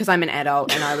 Because I'm an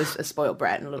adult and I was a spoiled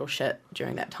brat and a little shit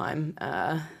during that time.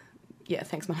 Yeah,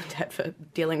 thanks mum and dad for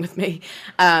dealing with me.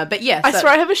 But yeah, I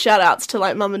swear I have a shout outs to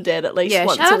like mum and dad at least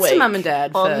once shout a outs week to mum and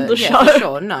dad on for, the show. For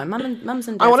sure. No, mums and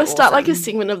dads I want are to start like a awesome.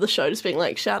 segment of the show just being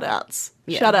like shout outs.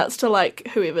 Yeah. Shout outs to like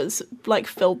whoever's like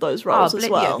filled those roles as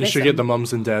well. You should get the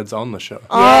mums and dads on the show.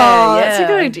 Oh, that's a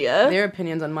good idea. Their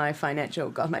opinions on my financial...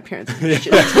 God, my parents...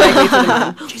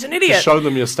 She's an idiot. Just show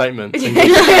them your statements. And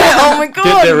Oh my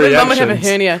God. their My mum would have a reactions.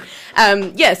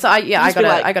 hernia. So I Just got be a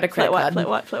like, I got a credit card. Flat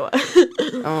white.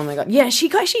 Oh my God. Yeah, she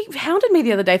hounded me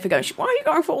the other day for going, why are you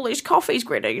going for all these coffees,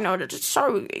 Greta? It's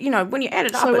so, when you add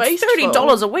it up, So it's wasteful.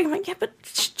 $30 a week. I'm like, yeah, but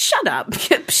shut up.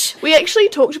 We actually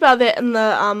talked about that in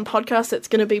the podcast that's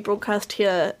going to be broadcast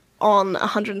here on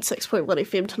 106.1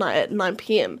 FM tonight at 9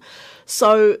 p.m.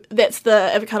 So that's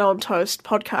the Avocado on Toast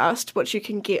podcast, which you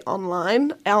can get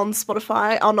online on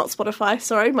Spotify. Oh, not Spotify,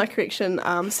 sorry, my correction,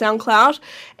 Soundcloud,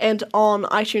 and on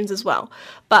iTunes as well.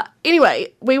 But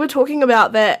anyway, we were talking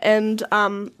about that and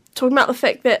talking about the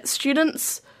fact that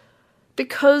students,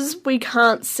 because we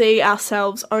can't see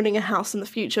ourselves owning a house in the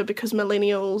future because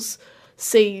millennials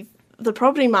see the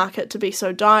property market to be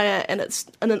so dire and it's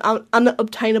an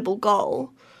unobtainable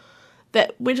goal,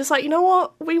 that we're just like, you know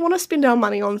what, we want to spend our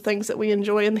money on things that we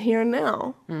enjoy in the here and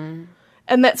now.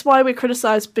 And that's why we're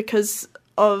criticised because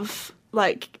of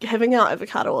like having our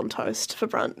avocado on toast for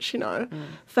brunch,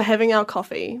 for having our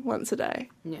coffee once a day.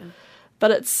 Yeah. But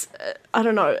it's, I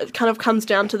don't know, it kind of comes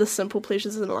down to the simple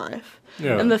pleasures in life.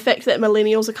 Yeah. And the fact that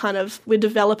millennials are we're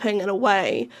developing in a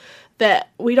way that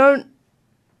we don't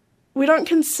we don't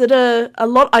consider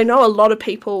I know a lot of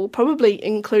people, probably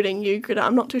including you, Greta,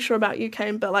 I'm not too sure about you,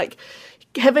 Kayne, but like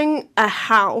having a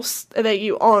house that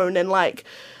you own and like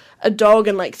a dog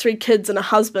and like 3 kids and a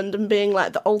husband and being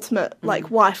like the ultimate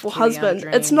like wife or husband,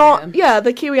 dream, it's not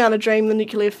the Kiwiana dream, the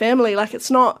nuclear family, like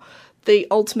it's not the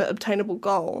ultimate obtainable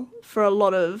goal for a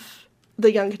lot of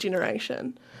the younger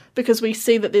generation, because we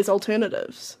see that there's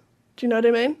alternatives. Do you know what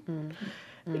I mean?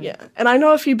 Yeah. And I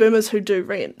know a few boomers who do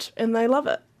rent and they love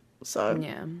it. So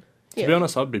to be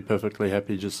honest, I'd be perfectly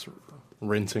happy just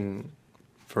renting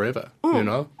forever, you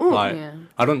know? Like,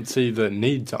 I don't see the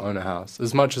need to own a house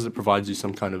as much as it provides you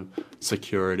some kind of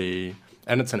security,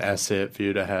 and it's an asset for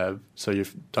you to have, so you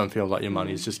don't feel like your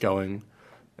money's just going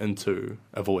into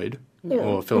a void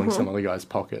or filling some other guy's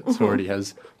pockets who already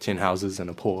has 10 houses and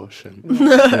a Porsche, and,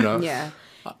 you know?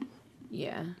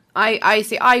 Yeah. I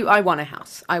see. I want a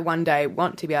house. I one day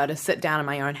want to be able to sit down in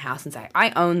my own house and say,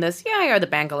 I own this. Yeah, I owe the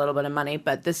bank a little bit of money,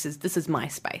 but this is my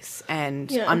space, and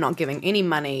I'm not giving any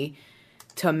money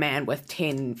to a man with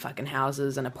 10 fucking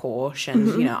houses and a Porsche, and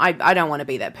you know, I don't want to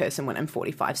be that person when I'm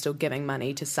 45 still giving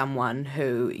money to someone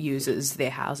who uses their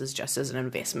houses just as an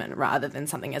investment rather than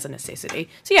something as a necessity.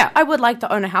 So yeah, I would like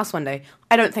to own a house one day.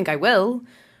 I don't think I will,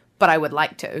 but I would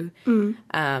like to.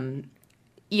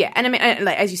 Yeah, and I mean,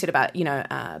 like, as you said about, you know,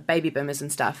 baby boomers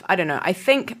and stuff, I don't know. I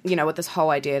think, you know, with this whole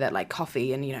idea that, like,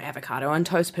 coffee and, you know, avocado and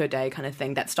toast per day kind of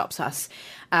thing, that stops us.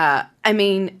 I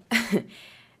mean,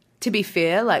 to be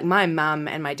fair, like, my mum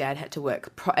and my dad had to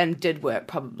work and did work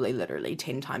probably literally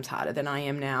 10 times harder than I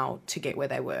am now to get where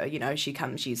they were. You know,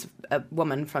 she's a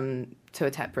woman from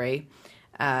Tuatapere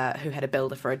who had a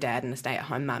builder for a dad and a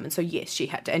stay-at-home mum. And so, yes, she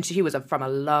had to. And she was from a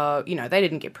low, you know, they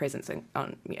didn't get presents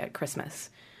on Christmas.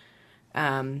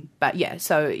 But yeah,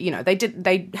 so, you know,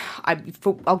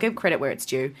 I'll give credit where it's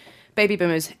due. Baby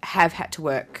boomers have had to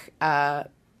work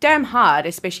damn hard,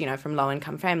 especially, you know, from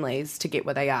low-income families to get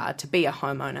where they are, to be a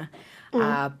homeowner.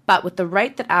 But with the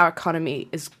rate that our economy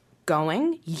is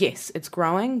going, yes, it's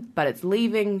growing, but it's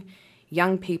leaving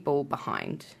young people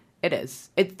behind. It is.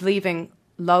 It's leaving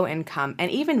low-income and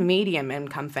even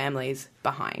medium-income families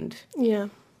behind. Yeah.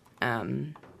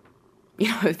 You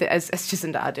know, as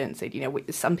Jacinda Ardern said, you know,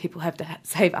 some people have to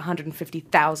save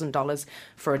 $150,000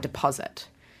 for a deposit.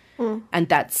 And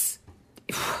that's,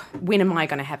 when am I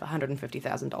going to have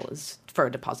 $150,000 for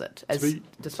a deposit as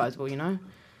disposable, you know?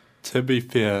 To be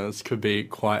fair, this could be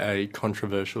quite a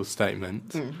controversial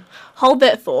statement. Hold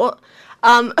that thought.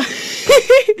 I'm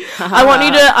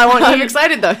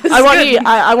excited though.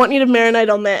 I want you to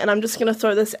marinate on that, and I'm just going to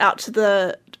throw this out to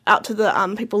the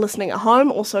people listening at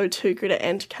home, also to Greta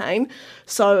and Kayne.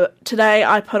 So today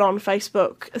I put on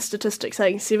Facebook a statistic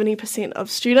saying 70% of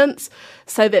students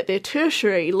say that their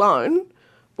tertiary loan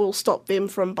will stop them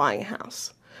from buying a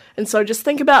house. And so just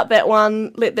think about that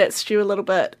one, let that stew a little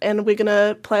bit, and we're going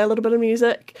to play a little bit of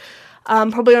music.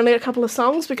 Probably only a couple of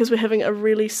songs because we're having a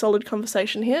really solid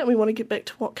conversation here and we want to get back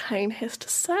to what Kayne has to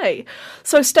say.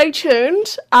 So stay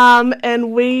tuned.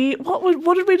 And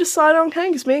what did we decide on,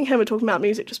 Kayne? Because me and Kayne were talking about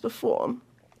music just before.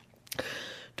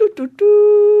 I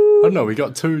don't know, we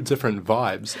got 2 different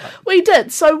vibes. We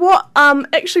did. So what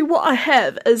I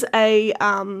have is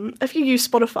if you use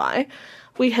Spotify,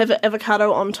 we have an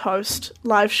Avocado on Toast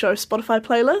live show Spotify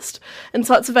playlist, and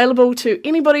so it's available to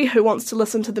anybody who wants to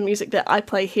listen to the music that I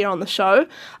play here on the show.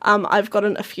 I've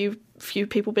gotten a few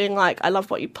people being like, I love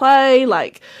what you play,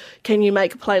 like, can you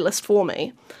make a playlist for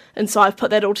me? And so I've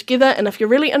put that all together, and if you're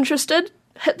really interested,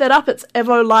 hit that up. It's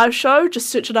Avo Live Show. Just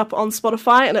search it up on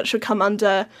Spotify, and it should come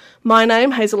under my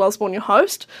name, Hazel Osborne, your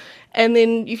host, and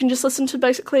then you can just listen to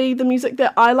basically the music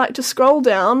that I like to scroll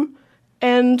down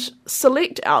and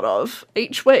select out of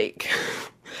each week.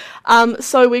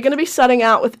 So we're going to be starting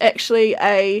out with actually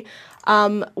a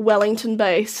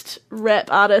Wellington-based rap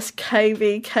artist,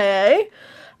 KVKA.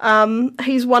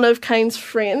 He's one of Kayne's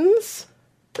friends.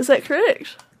 Is that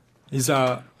correct?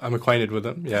 I'm acquainted with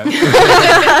him,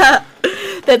 yeah.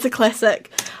 That's a classic.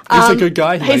 He's a good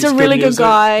guy. He's a really good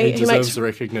guy. He deserves the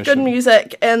recognition. Good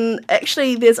music. And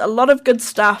actually there's a lot of good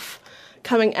stuff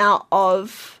coming out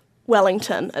of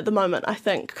Wellington at the moment, I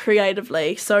think,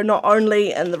 creatively. So not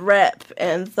only in the rap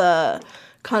and the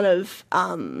kind of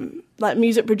like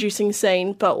music producing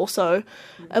scene, but also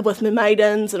with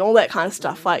Maidens and all that kind of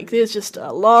stuff. Like, there's just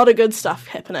a lot of good stuff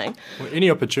happening. Well, any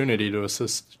opportunity to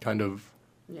assist kind of,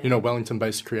 you know,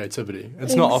 Wellington-based creativity.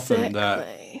 It's not often that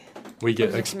we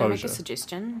get exposure. Make a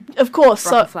suggestion. Of course.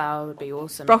 Broccoflower would be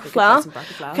awesome.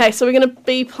 Broccoflower. Okay, so we're going to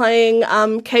be playing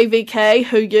KVK,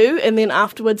 Who You, and then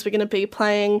afterwards we're going to be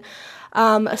playing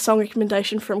a song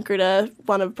recommendation from Greta,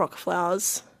 one of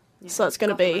Broccoflower's. Yeah, so it's going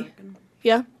to be...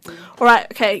 Yeah? All right,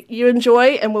 okay, you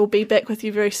enjoy, and we'll be back with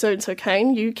you very soon. So,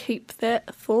 Kayne, you keep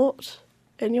that thought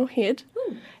in your head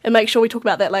and make sure we talk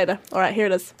about that later. All right, here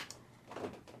it is.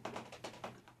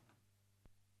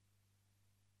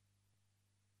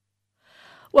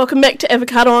 Welcome back to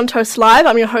Avocado on Toast Live.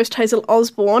 I'm your host, Hazel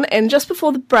Osborne, and just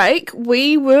before the break,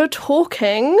 we were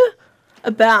talking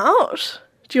about...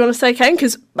 Do you want to say, Kayne?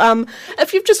 Because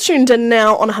if you've just tuned in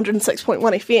now on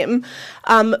 106.1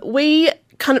 FM, we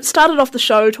kind of started off the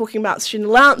show talking about student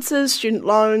allowances, student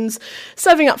loans,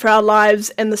 saving up for our lives,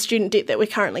 and the student debt that we're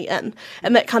currently in.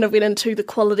 And that kind of went into the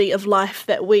quality of life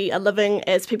that we are living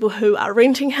as people who are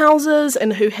renting houses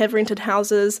and who have rented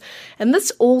houses. And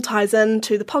this all ties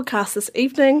into the podcast this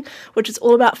evening, which is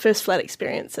all about first flat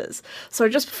experiences. So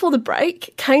just before the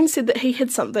break, Kayne said that he had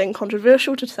something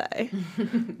controversial to say.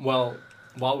 Well,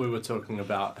 while we were talking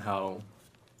about how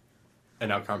in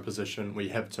our current position we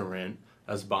have to rent,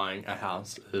 as buying a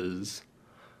house is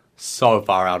so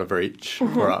far out of reach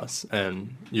for us.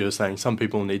 And you were saying some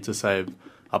people need to save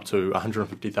up to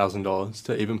 $150,000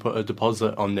 to even put a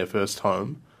deposit on their first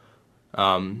home.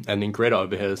 And then Greta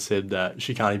over here said that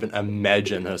she can't even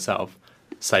imagine herself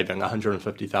saving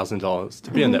 $150,000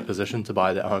 to be in that position to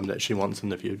buy that home that she wants in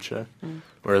the future.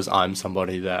 Whereas I'm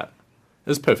somebody that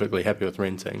is perfectly happy with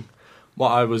renting.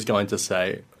 What I was going to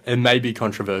say, it may be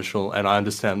controversial, and I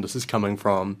understand this is coming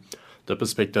from the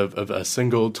perspective of a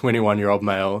single 21-year-old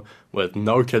male with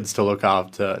no kids to look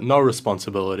after, no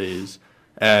responsibilities,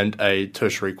 and a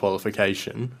tertiary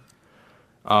qualification.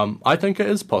 I think it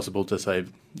is possible to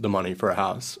save the money for a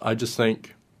house. I just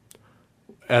think,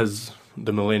 as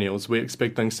the millennials, we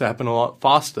expect things to happen a lot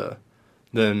faster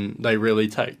than they really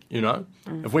take, you know?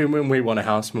 When we want a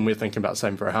house, when we're thinking about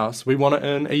saving for a house, we want it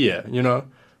in a year, you know?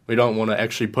 We don't want to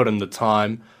actually put in the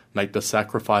time, make the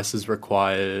sacrifices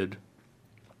required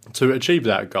to achieve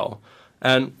that goal.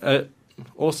 And it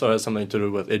also has something to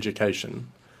do with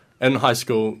education. In high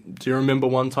school, do you remember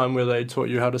one time where they taught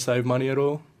you how to save money at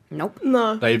all? Nope.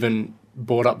 No. They even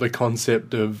brought up the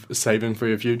concept of saving for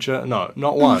your future? No,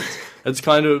 not once. It's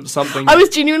kind of something... I was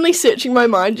genuinely searching my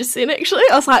mind just then, actually.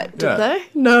 I was like, did they?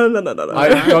 No.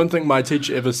 I don't think my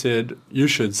teacher ever said, you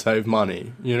should save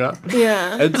money, you know?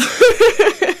 Yeah.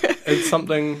 It's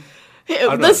something...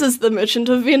 This is the Merchant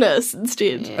of Venice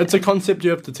instead. Yeah. It's a concept you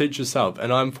have to teach yourself,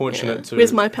 and I'm fortunate to...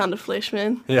 Where's my pound of flesh,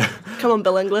 man? Yeah. Come on,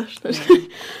 Bill English.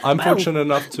 I'm fortunate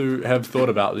enough to have thought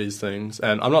about these things,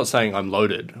 and I'm not saying I'm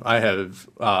loaded. I have,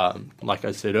 like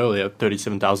I said earlier,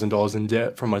 $37,000 in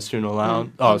debt from my student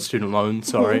loan,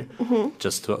 sorry,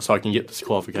 just so I can get this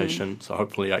qualification, so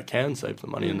hopefully I can save the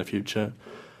money in the future.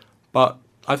 But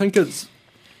I think it's...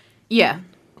 Yeah.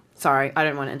 Sorry, I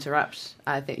don't want to interrupt.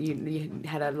 I think you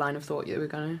had a line of thought you were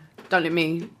going to... Don't let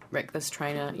me wreck this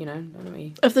trainer, you know? Don't let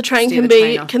me... If the train can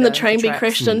the train be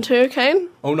crashed into, Kayne?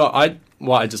 Oh, no, I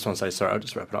just want to say, sorry, I'll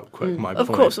just wrap it up quick. My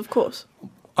point. Of course.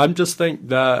 I just think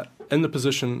that in the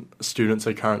position students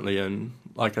are currently in,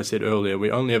 like I said earlier, we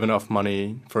only have enough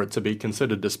money for it to be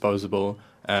considered disposable,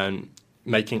 and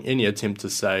making any attempt to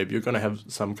save, you're going to have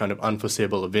some kind of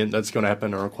unforeseeable event that's going to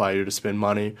happen and require you to spend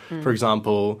money. For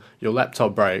example, your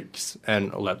laptop breaks,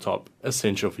 and a laptop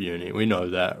essential for uni. We know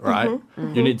that, right?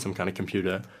 You need some kind of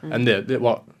computer. And there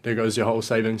goes your whole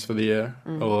savings for the year.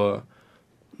 Or,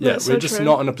 yeah, we're just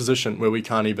not in a position where we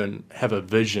can't even have a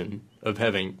vision of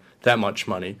having that much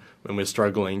money when we're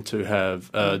struggling to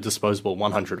have a disposable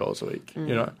 $100 a week,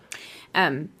 you know?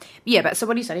 Yeah, but so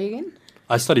what do you study again?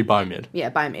 I study biomed. Yeah,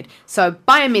 biomed. So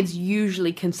biomed's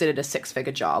usually considered a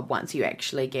six-figure job once you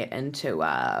actually get into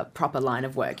a proper line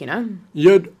of work, you know?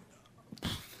 You'd...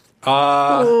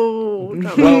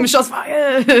 well, shots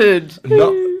fired!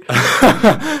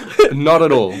 Not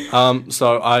at all.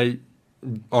 So I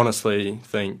honestly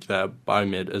think that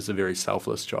biomed is a very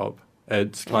selfless job.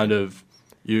 It's kind of...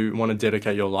 You want to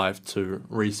dedicate your life to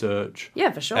research.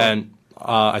 Yeah, for sure. And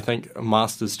I think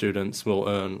master's students will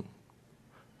earn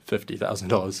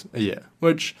 $50,000 a year,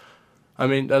 which, I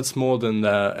mean, that's more than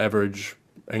the average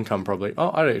income probably. Oh,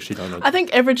 I actually don't know. I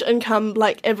think average income,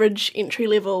 like average entry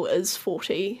level, is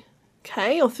 40K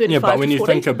or 35 Yeah, but when to you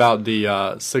 40. think about the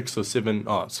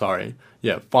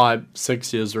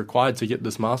 5-6 years required to get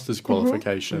this master's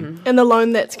qualification. And the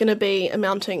loan that's going to be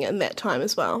amounting in that time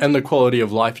as well. And the quality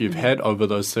of life you've had over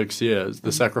those 6 years,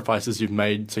 the sacrifices you've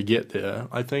made to get there,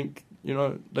 I think, you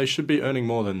know, they should be earning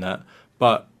more than that.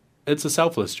 But it's a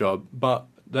selfless job, but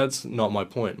that's not my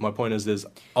point. My point is there's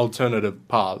alternative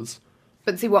paths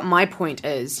But see, what my point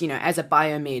is, as a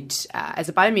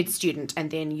biomed student,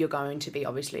 and then you're going to be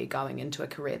obviously going into a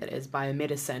career that is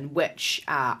biomedicine, which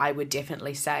I would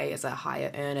definitely say is a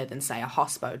higher earner than, say, a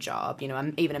hospo job,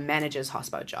 even a manager's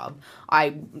hospo job. I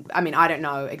mean, I don't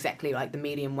know exactly like the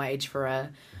median wage for a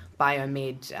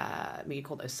biomed, what do you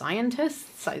call those,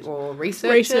 scientists or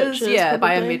researchers? Yeah,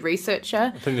 probably. Biomed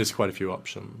researcher. I think there's quite a few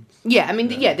options. Yeah, I mean,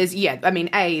 there's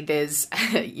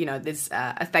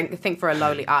I think for a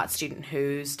lowly art student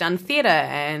who's done theatre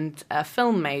and a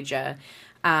film major,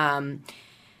 I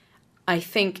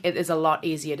think it is a lot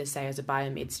easier to say as a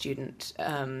biomed student,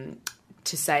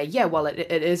 to say,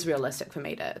 it is realistic for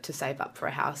me to save up for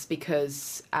a house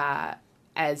because,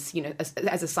 as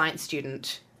a science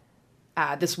student,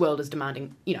 this world is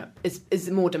demanding, is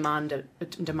more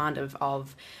demandative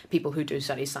of people who do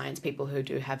study science, people who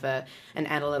do have an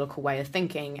analytical way of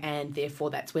thinking, and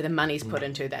therefore that's where the money's put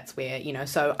into. That's where,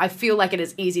 so I feel like it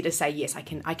is easy to say, yes, I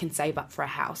can save up for a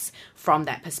house from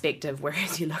that perspective.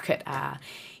 Whereas you look at,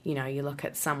 you look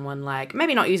at someone like,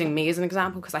 maybe not using me as an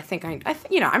example, because I think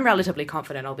I'm relatively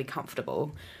confident I'll be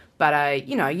comfortable. But,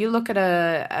 you look at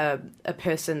a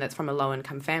person that's from a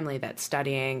low-income family that's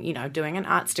studying, doing an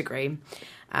arts degree,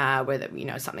 whether,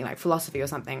 something like philosophy or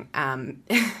something.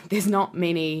 There's not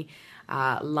many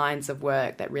lines of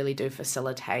work that really do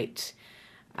facilitate,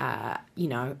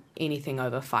 anything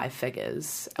over 5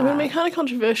 figures. I mean, we're kind of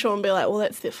controversial and be like, well,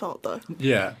 that's their fault, though.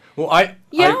 Yeah. Well, I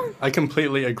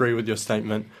completely agree with your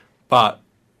statement, but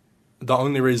the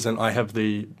only reason I have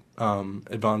the the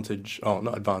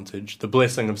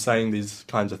blessing of saying these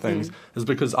kinds of things is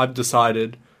because I've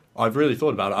really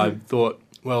thought about it. I've thought,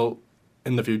 well,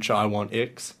 in the future I want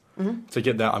X. To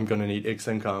get that, I'm going to need X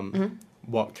income.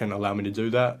 What can allow me to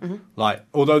do that? Like,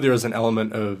 although there is an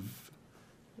element of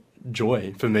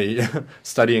joy for me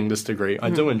studying this degree,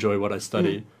 I do enjoy what I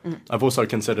study. I've also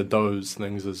considered those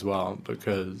things as well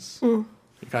because you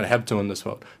kind of have to in this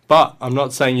world. But I'm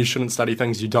not saying you shouldn't study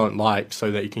things you don't like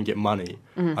so that you can get money.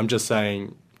 I'm just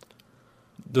saying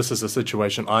this is a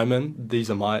situation I'm in. These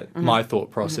are my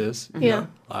thought process. Yeah.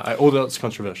 Although it's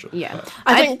controversial. Yeah.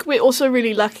 I think we're also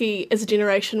really lucky as a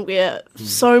generation where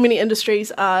so many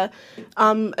industries are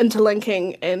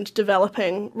interlinking and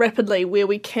developing rapidly, where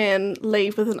we can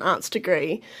leave with an arts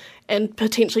degree and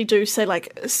potentially do say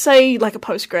like a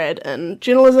postgrad in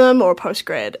journalism or a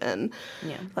postgrad in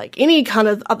like any kind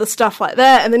of other stuff like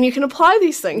that, and then you can apply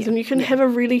these things and you can have a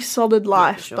really solid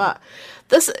life. Sure. But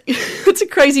it's a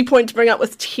crazy point to bring up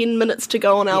with 10 minutes to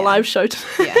go on our live show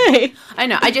today. I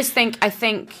know. I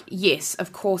think yes,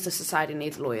 of course, a society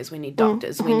needs lawyers. We need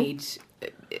doctors. We need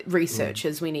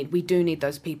researchers. We do need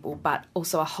those people, but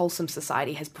also a wholesome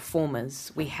society has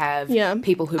performers. We have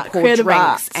people who pour drinks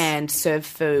arts and serve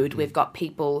food. We've got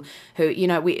people who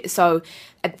so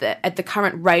at the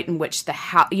current rate in which the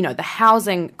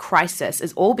housing crisis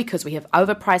is all because we have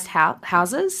overpriced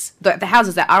houses. The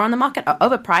houses that are on the market are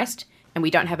overpriced, and we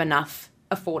don't have enough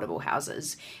affordable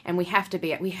houses. And we have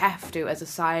to as a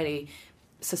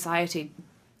society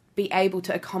be able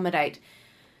to accommodate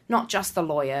not just the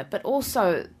lawyer, but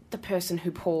also the person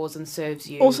who pours and serves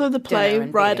you. Also the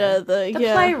playwriter, the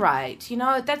playwright.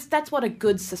 That's what a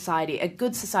good society. A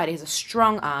good society has a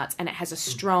strong arts and it has a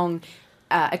strong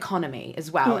economy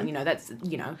as well. And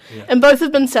and both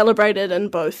have been celebrated and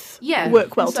both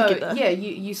work well together. Yeah,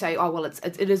 you say, oh well,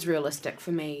 it is realistic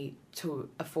for me to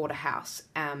afford a house,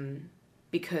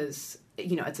 because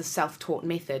it's a self-taught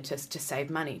method to save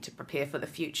money, to prepare for the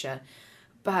future,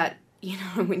 but.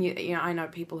 When I know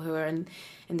people who are in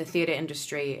the theatre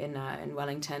industry in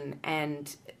Wellington,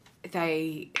 and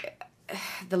the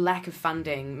lack of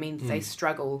funding means they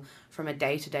struggle from a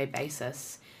day-to-day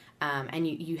basis, and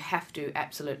you have to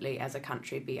absolutely, as a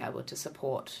country, be able to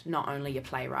support not only your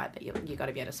playwright, but you got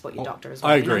to be able to support your doctor as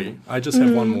well. I agree. I just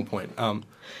have one more point.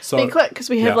 So be quick because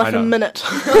we have a minute.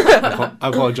 I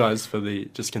apologise for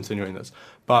just continuing this,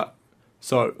 but.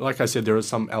 So, like I said, there is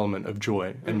some element of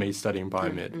joy in me studying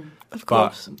biomed. Of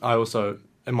course. But I also,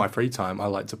 in my free time, I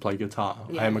like to play guitar.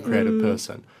 I am a creative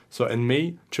person. So in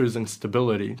me choosing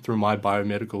stability through my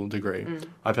biomedical degree,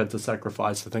 I've had to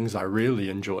sacrifice the things I really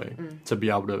enjoy to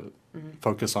be able to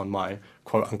focus on my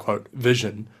quote-unquote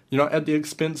vision, at the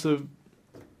expense of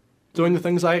doing the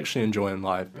things I actually enjoy in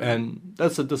life. And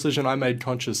that's a decision I made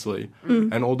consciously.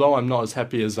 And although I'm not as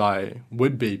happy as I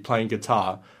would be playing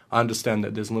guitar, I understand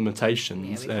that there's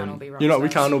limitations, and we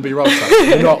can't all be rock stars.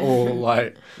 We're not all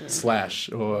like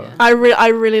Slash or. I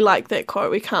really like that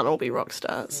quote. We can't all be rock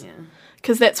stars,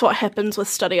 because that's what happens with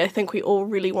study. I think we all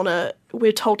really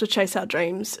we're told to chase our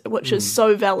dreams, which is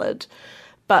so valid,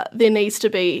 but there needs to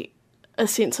be a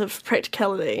sense of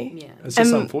practicality. Yeah. It's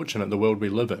just unfortunate, the world we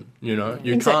live in, you know?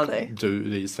 You Exactly. can't do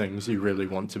these things you really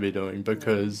want to be doing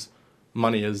because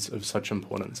money is of such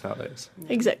importance nowadays.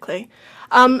 Exactly.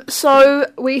 So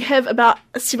we have about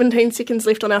 17 seconds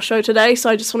left on our show today, so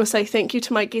I just want to say thank you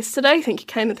to my guests today. Thank you,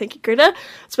 Kayne, and thank you, Greta.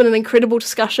 It's been an incredible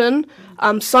discussion.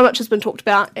 So much has been talked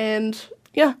about, and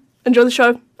yeah, enjoy the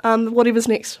show. Whatever's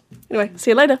next. Anyway,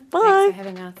 see you later. Bye. Thanks for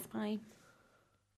having us. Bye.